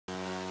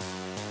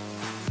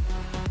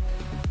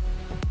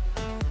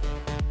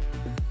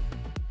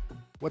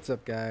What's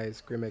up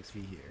guys,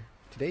 GrimXV here.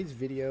 Today's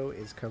video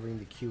is covering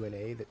the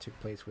Q&A that took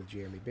place with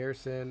Jeremy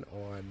Bearson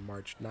on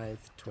March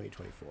 9th,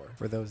 2024.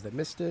 For those that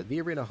missed it,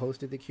 the arena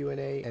hosted the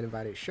Q&A and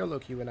invited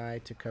Xolo Q and I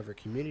to cover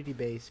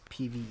community-based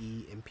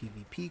PvE and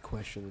PvP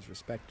questions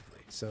respectively.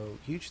 So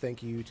huge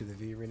thank you to the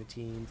V Arena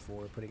team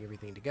for putting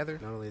everything together.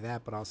 Not only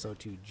that, but also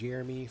to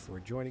Jeremy for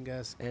joining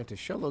us and to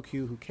Xolo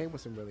Q who came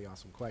with some really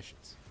awesome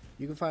questions.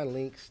 You can find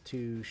links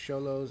to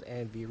Xolo's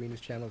and V Arena's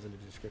channels in the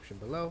description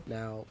below.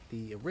 Now,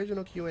 the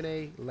original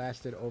Q&A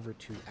lasted over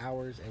 2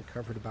 hours and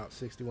covered about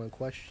 61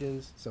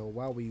 questions. So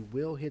while we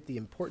will hit the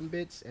important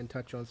bits and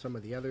touch on some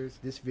of the others,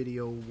 this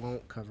video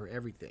won't cover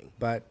everything.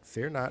 But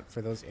fear not,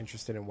 for those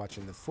interested in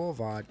watching the full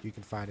VOD, you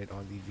can find it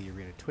on the V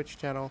Arena Twitch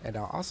channel, and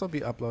I'll also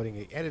be uploading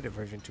an edited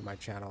version to my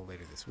channel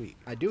later this week.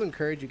 I do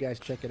encourage you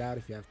guys check it out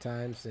if you have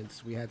time,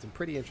 since we had some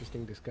pretty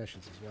interesting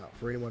discussions as well.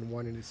 For anyone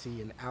wanting to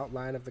see an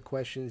outline of the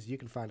questions, you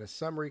can find a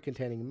summary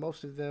containing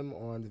most of them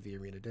on the V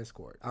Arena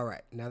Discord.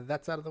 Alright, now that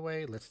that's out of the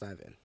way, let's dive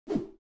in.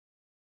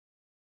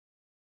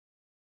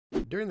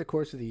 During the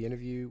course of the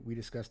interview, we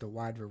discussed a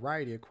wide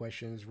variety of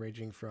questions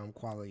ranging from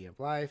quality of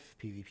life,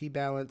 PvP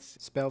balance,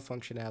 spell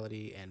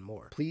functionality, and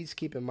more. Please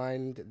keep in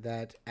mind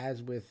that,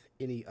 as with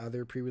any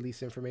other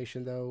pre-release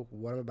information though,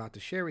 what I'm about to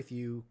share with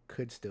you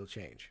could still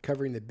change.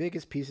 Covering the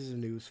biggest pieces of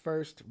news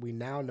first, we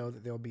now know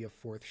that there will be a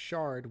 4th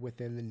shard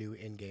within the new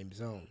in-game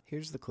zone.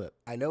 Here's the clip.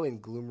 I know in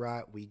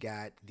Gloomrot we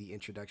got the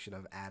introduction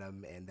of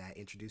Adam and that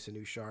introduced a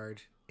new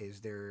shard.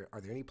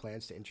 Are there any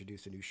plans to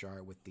introduce a new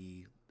shard with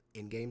the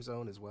in-game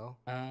zone as well?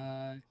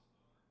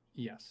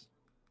 Yes.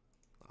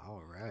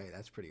 All right,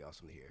 that's pretty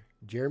awesome to hear.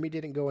 Jeremy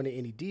didn't go into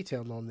any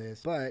detail on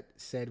this, but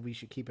said we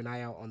should keep an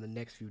eye out on the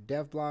next few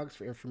dev blogs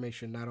for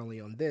information not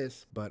only on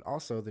this, but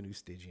also the new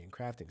Stygian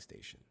crafting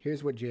station.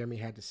 Here's what Jeremy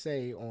had to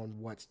say on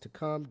what's to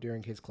come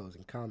during his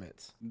closing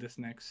comments. This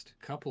next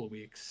couple of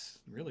weeks,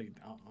 really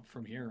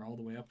from here all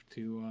the way up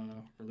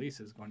to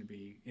release, is going to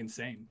be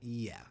insane.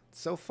 Yeah,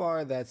 so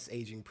far that's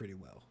aging pretty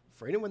well.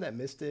 For anyone that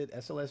missed it,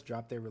 SLS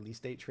dropped their release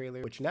date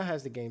trailer, which now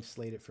has the game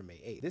slated for May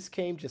 8th. This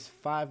came just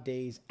 5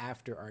 days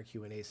after our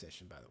Q&A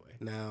session, by the way.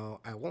 Now,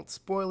 I won't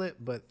spoil it,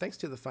 but thanks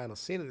to the final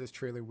scene of this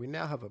trailer, we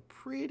now have a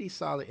pretty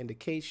solid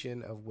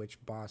indication of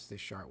which boss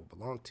this shard will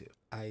belong to.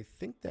 I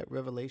think that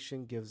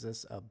Revelation gives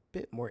us a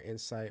bit more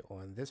insight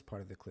on this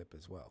part of the clip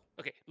as well.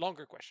 Okay,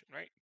 longer question,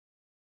 right?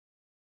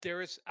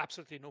 There is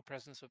absolutely no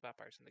presence of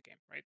vampires in the game,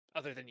 right?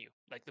 Other than you,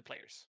 like the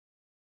players,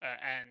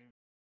 and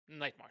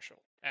Knight Marshal,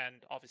 and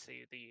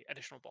obviously the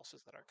additional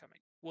bosses that are coming.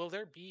 Will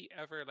there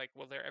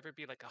ever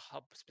be like a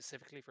hub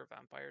specifically for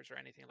vampires or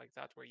anything like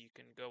that, where you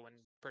can go and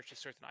purchase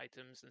certain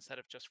items instead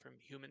of just from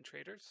human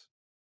traders?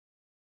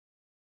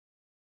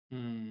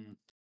 Hmm.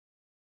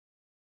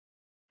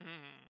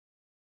 Hmm.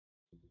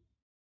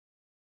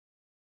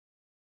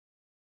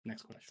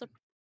 Next question.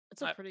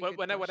 It's a pretty good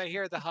When I question.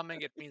 hear the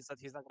humming, it means that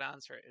he's not gonna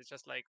answer it. It's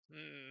just like,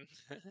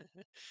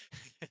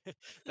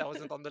 that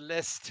wasn't on the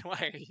list.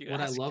 Why are you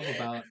What I love asking?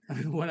 about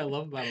what I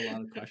love about a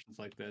lot of questions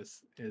like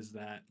this is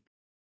that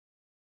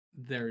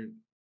they're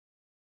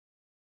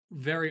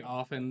very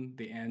often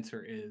the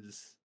answer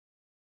is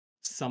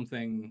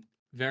something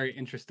very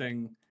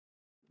interesting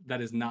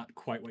that is not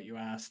quite what you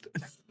asked,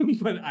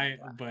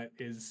 but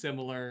is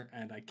similar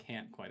and I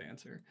can't quite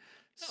answer.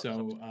 No,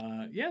 So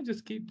yeah,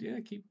 just keep your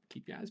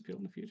eyes peeled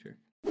in the future.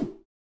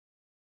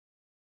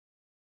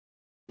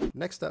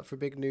 Next up for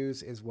big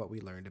news is what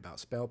we learned about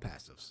spell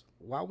passives.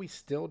 While we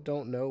still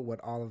don't know what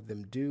all of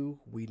them do,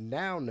 we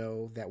now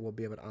know that we'll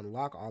be able to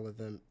unlock all of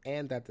them,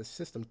 and that the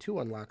system to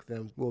unlock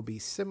them will be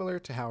similar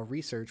to how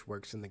research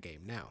works in the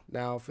game now.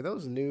 Now, for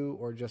those new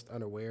or just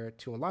unaware,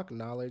 to unlock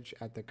knowledge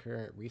at the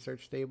current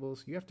research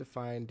stables, you have to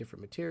find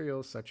different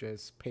materials such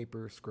as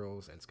paper,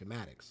 scrolls, and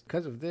schematics.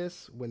 Because of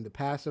this, when the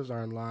passives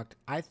are unlocked,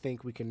 I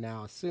think we can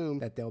now assume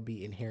that there'll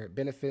be inherent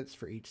benefits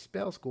for each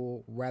spell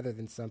school rather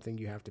than something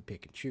you have to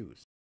pick and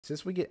choose.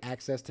 Since we get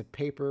access to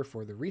paper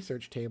for the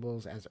research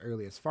tables as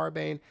early as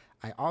Farbane,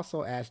 I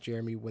also asked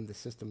Jeremy when the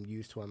system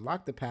used to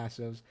unlock the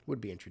passives would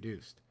be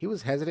introduced. He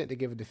was hesitant to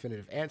give a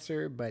definitive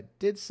answer, but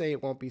did say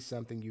it won't be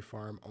something you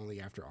farm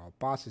only after all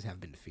bosses have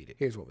been defeated.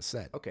 Here's what was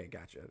said. Okay,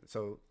 gotcha.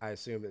 So I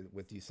assume that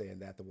with you saying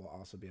that we'll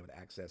also be able to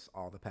access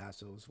all the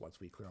passives once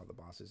we clear all the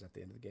bosses at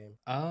the end of the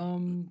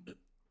game?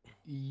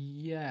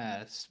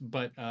 Yes,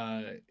 but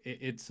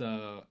it's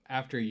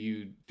after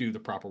you do the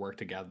proper work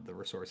to gather the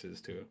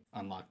resources to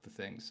unlock the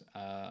things.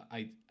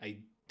 I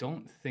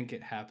don't think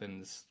it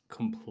happens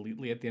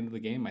completely at the end of the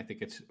game. I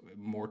think it's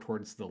more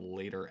towards the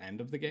later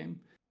end of the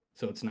game.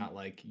 So it's not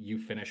like you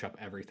finish up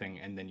everything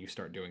and then you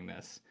start doing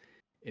this.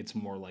 It's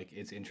more like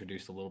it's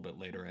introduced a little bit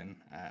later in.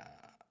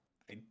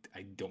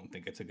 I don't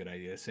think it's a good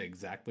idea to say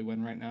exactly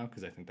when right now,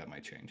 because I think that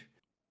might change.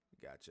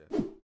 Gotcha.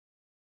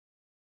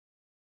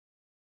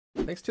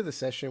 Thanks to the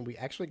session, we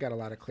actually got a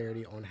lot of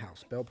clarity on how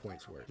spell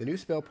points work. The new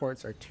spell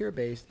points are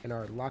tier-based and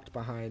are locked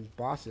behind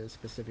bosses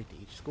specific to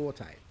each school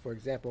type. For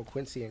example,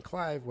 Quincy and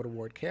Clive would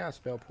award Chaos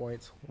spell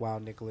points, while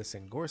Nicholas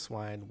and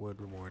Gorswine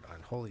would reward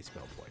Unholy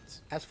spell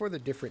points. As for the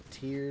different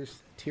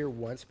tiers, Tier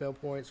 1 spell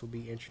points will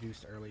be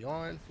introduced early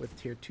on, with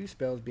Tier 2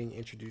 spells being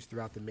introduced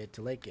throughout the mid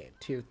to late game.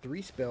 Tier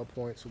 3 spell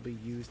points will be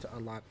used to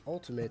unlock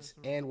ultimates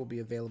and will be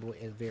available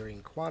in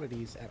varying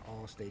quantities at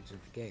all stages of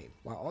the game.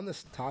 While on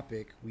this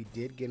topic, we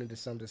did get into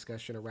some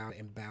discussion around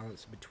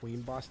imbalance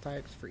between boss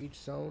types for each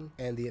zone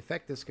and the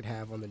effect this could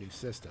have on the new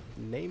system,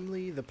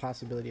 namely the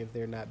possibility of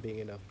there not being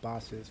enough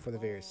bosses for the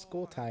various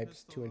school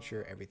types to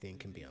ensure everything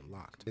can be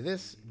unlocked. To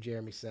this,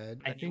 Jeremy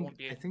said, I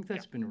think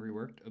that's been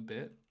reworked a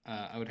bit.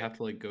 I would have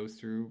to like go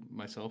through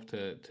myself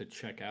to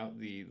check out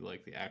the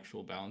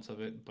actual balance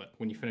of it. But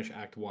when you finish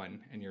Act 1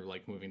 and you're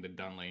like moving to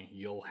Dunley,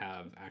 you'll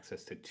have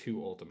access to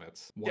 2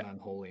 ultimates, one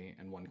Unholy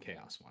and one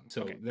Chaos one.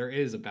 So there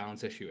is a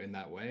balance issue in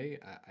that way,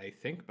 I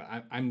think, but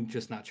I'm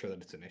just not sure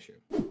that it's an issue.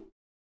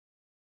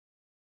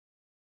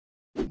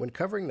 When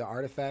covering the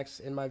artifacts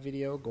in my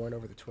video going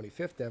over the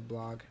 25th dev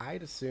blog,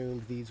 I'd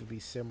assumed these would be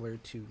similar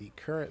to the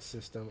current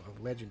system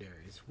of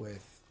legendaries,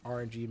 with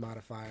RNG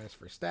modifiers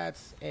for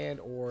stats and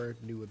or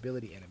new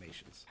ability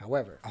animations.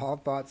 However, all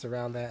thoughts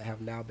around that have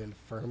now been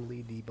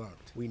firmly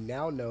debunked. We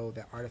now know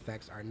that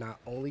artifacts are not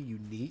only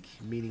unique,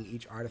 meaning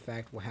each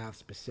artifact will have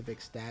specific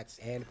stats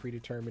and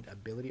predetermined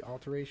ability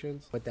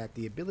alterations, but that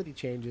the ability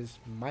changes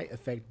might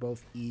affect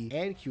both E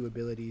and Q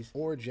abilities,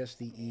 or just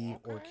the E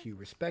or Q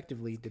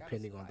respectively,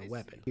 depending on the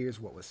weapon. Here's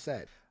what was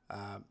said.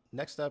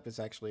 Next up is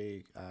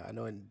actually, I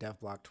know in Dev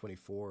Block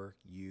 24,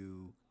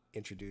 you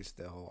introduced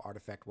the whole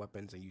artifact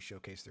weapons and you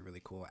showcased the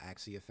really cool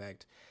Axie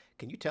effect.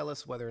 Can you tell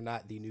us whether or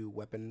not the new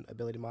weapon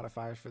ability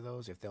modifiers for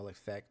those, if they'll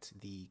affect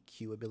the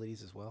Q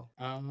abilities as well?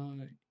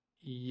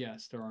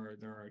 Yes, there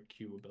are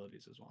Q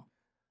abilities as well.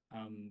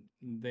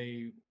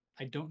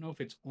 I don't know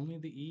if it's only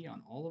the E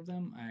on all of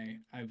them.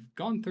 I've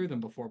gone through them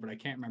before, but I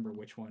can't remember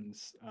which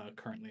ones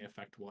currently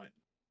affect what,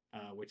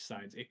 which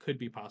sides. It could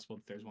be possible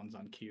that there's ones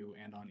on Q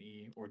and on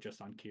E, or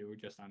just on Q or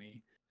just on E.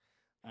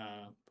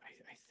 I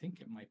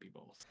think it might be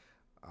both.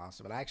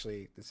 Awesome. And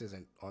actually, this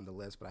isn't on the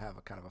list, but I have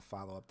a kind of a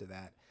follow-up to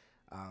that.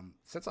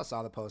 Since I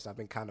saw the post, I've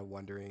been kind of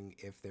wondering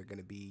if they're going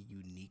to be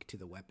unique to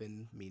the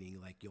weapon,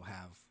 meaning like you'll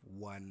have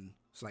one.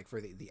 So like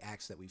for the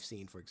axe that we've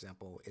seen, for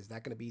example, is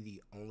that going to be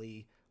the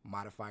only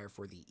modifier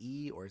for the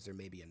E, or is there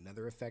maybe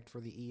another effect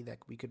for the E that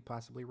we could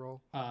possibly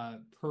roll?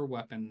 Per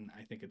weapon,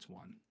 I think it's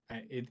one.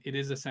 It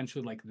is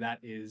essentially like that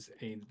is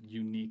a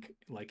unique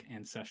like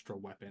ancestral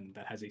weapon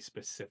that has a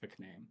specific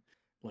name.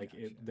 Like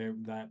gotcha.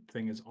 That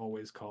thing is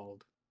always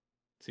called.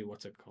 See,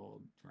 what's it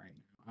called right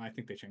now? I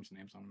think they changed the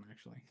names on them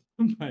actually.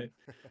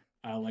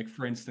 But like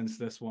for instance,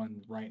 this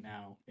one right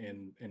now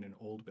in an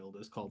old build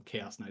is called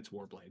Chaos Knight's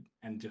Warblade,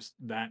 and just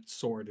that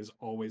sword is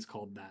always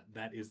called that.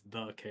 That is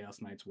the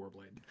Chaos Knight's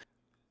Warblade.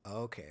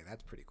 Okay,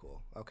 that's pretty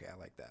cool. Okay, I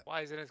like that.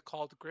 Why isn't it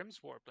called Grimm's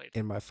Warblade?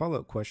 In my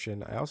follow-up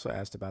question, I also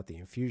asked about the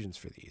infusions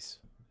for these.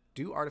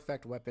 Do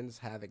artifact weapons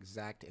have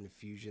exact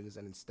infusions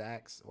and in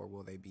stacks, or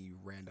will they be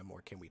random,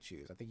 or can we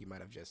choose? I think you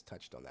might have just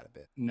touched on that a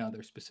bit. No,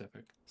 they're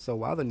specific. So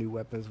while the new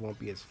weapons won't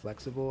be as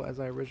flexible as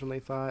I originally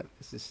thought,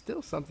 this is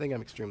still something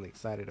I'm extremely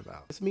excited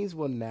about. This means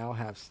we'll now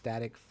have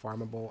static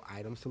farmable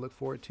items to look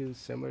forward to,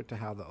 similar to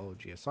how the old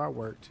GSR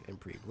worked in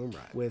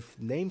pre-Bloomride. With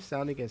names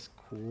sounding as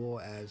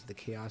cool as the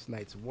Chaos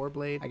Knight's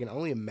Warblade, I can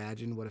only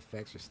imagine what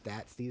effects or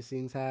stats these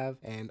things have,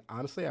 and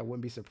honestly I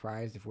wouldn't be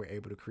surprised if we're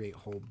able to create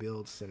whole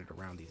builds centered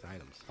around these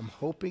items. I'm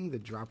hoping the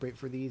drop rate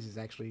for these is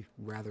actually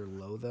rather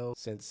low though,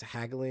 since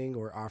haggling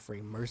or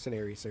offering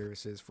mercenary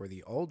services for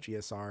the old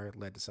GSR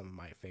led to some of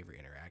my favorite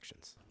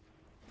interactions.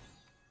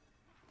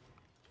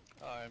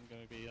 I'm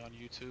going to be on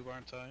YouTube,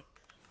 aren't I?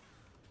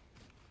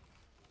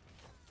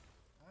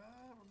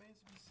 Remains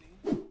to be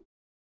seen.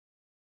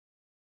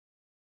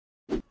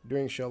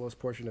 During Xolo's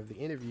portion of the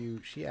interview,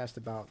 she asked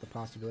about the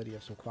possibility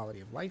of some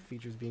quality of life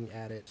features being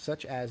added,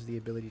 such as the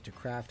ability to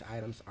craft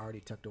items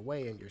already tucked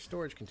away in your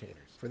storage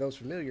containers. For those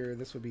familiar,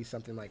 this would be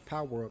something like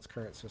Palworld's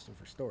current system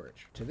for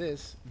storage. To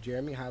this,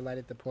 Jeremy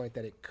highlighted the point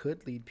that it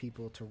could lead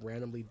people to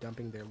randomly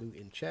dumping their loot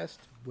in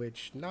chests,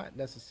 which not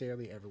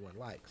necessarily everyone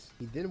likes.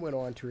 He then went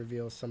on to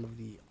reveal some of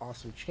the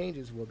awesome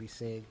changes we'll be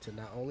seeing to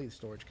not only the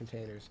storage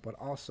containers, but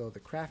also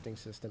the crafting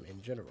system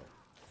in general.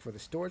 For the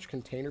storage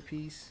container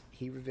piece,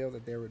 he revealed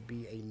that there would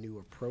be a new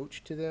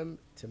approach to them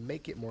to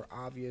make it more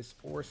obvious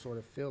or sort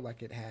of feel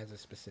like it has a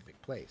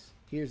specific place.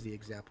 Here's the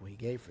example he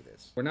gave for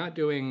this. We're not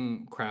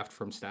doing craft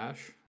from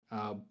stash,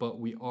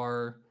 but we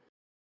are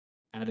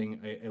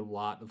adding a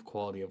lot of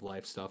quality of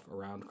life stuff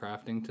around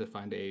crafting to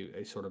find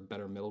a sort of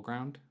better middle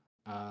ground.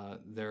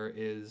 There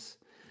is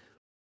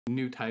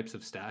new types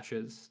of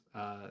stashes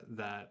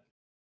that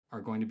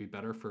are going to be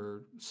better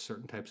for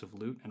certain types of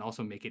loot and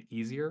also make it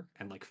easier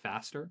and like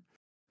faster.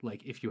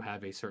 Like if you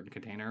have a certain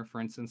container, for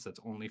instance, that's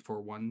only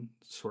for one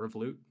sort of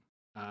loot,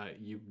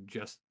 you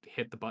just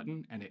hit the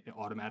button and it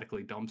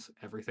automatically dumps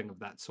everything of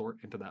that sort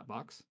into that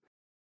box.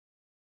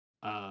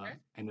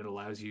 and it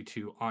allows you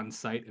to on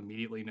site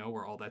immediately know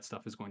where all that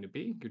stuff is going to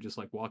be. You're just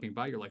like walking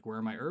by, you're like, where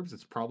are my herbs?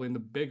 It's probably in the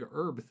big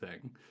herb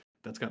thing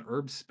that's got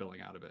herbs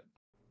spilling out of it.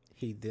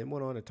 He then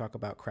went on to talk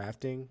about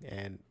crafting,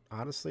 and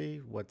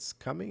honestly, what's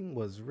coming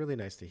was really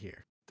nice to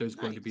hear. There's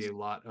going to be a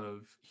lot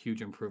of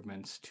huge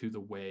improvements to the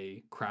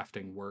way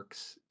crafting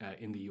works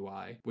in the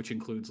UI, which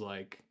includes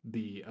like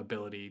the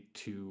ability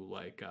to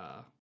like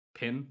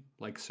pin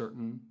like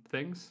certain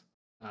things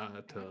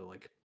to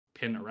like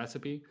pin a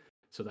recipe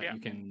so that you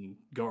can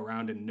go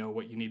around and know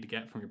what you need to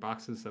get from your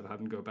boxes instead of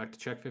having to go back to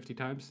check 50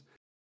 times.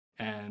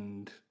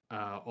 And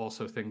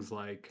also things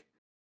like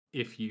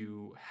if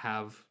you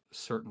have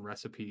certain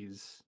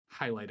recipes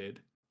highlighted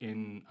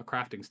in a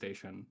crafting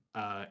station,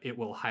 it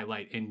will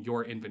highlight in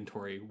your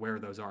inventory where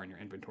those are in your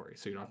inventory.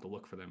 So you don't have to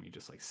look for them. You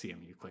just like see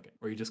them, you click it.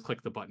 Or you just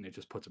click the button, it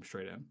just puts them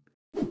straight in.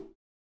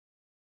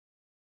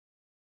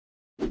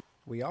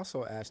 We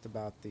also asked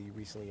about the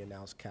recently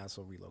announced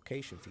castle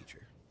relocation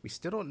feature. We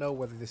still don't know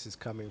whether this is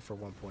coming for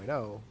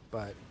 1.0,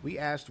 but we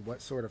asked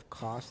what sort of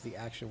cost the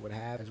action would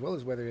have, as well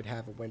as whether it'd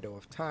have a window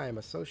of time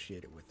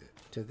associated with it.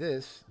 To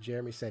this,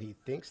 Jeremy said he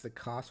thinks the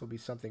cost will be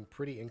something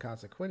pretty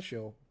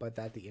inconsequential, but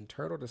that the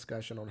internal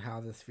discussion on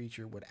how this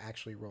feature would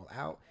actually roll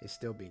out is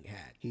still being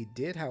had. He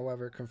did,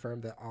 however,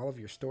 confirm that all of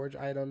your storage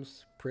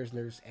items,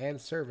 prisoners,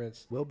 and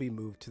servants will be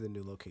moved to the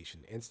new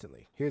location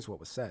instantly. Here's what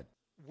was said.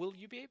 Will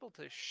you be able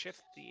to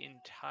shift the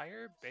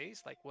entire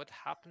base? Like, what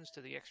happens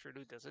to the extra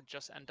loot? Does it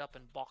just end up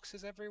in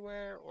boxes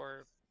everywhere,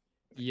 or?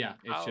 Yeah,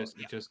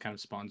 it just kind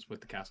of spawns with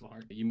the castle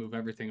heart. You move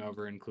everything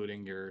over,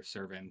 including your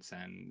servants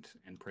and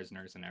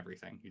prisoners and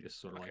everything. You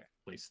just sort of like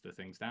place the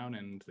things down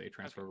and they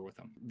transfer over with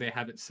them. They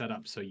have it set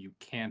up so you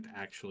can't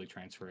actually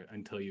transfer it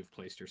until you've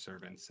placed your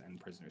servants and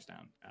prisoners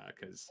down,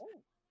 because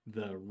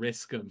the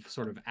risk of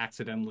sort of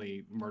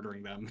accidentally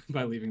murdering them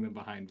by leaving them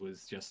behind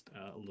was just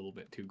a little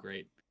bit too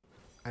great.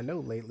 I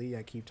know lately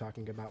I keep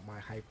talking about my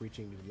hype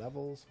reaching new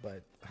levels,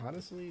 but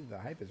honestly, the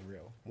hype is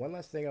real. One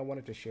last thing I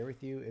wanted to share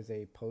with you is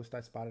a post I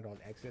spotted on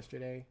X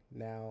yesterday.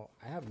 Now,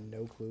 I have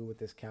no clue what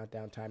this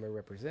countdown timer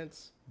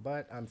represents,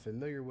 but I'm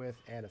familiar with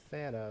and a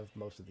fan of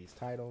most of these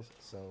titles,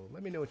 so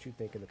let me know what you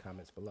think in the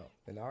comments below.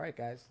 And alright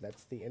guys,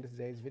 that's the end of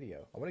today's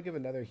video. I want to give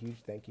another huge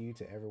thank you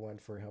to everyone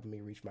for helping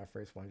me reach my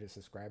first 100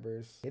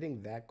 subscribers.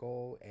 Hitting that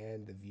goal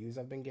and the views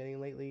I've been getting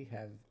lately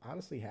have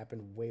honestly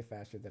happened way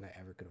faster than I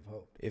ever could have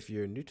hoped. If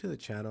you're new to the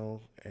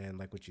channel and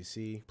like what you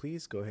see,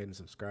 please go ahead and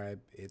subscribe.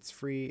 It's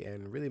free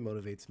and really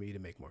motivates me to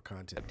make more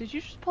content. Did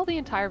you just pull the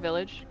entire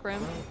village,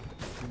 Grim?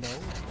 No,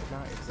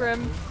 not exactly.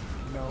 Grim.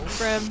 No.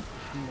 Grim.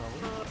 No.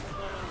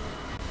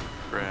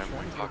 Grim,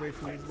 Trying to get away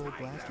from these little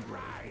blasty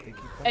brothers, but they keep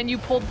coming. And you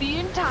pulled the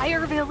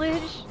entire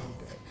village?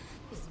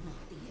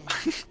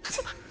 I'm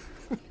dead.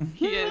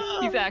 He is.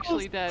 He's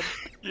actually dead.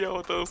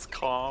 Yo, those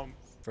comms.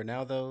 For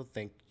now though,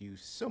 thank you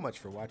so much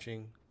for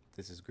watching.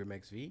 This is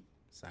GrimXV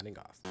signing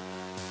off.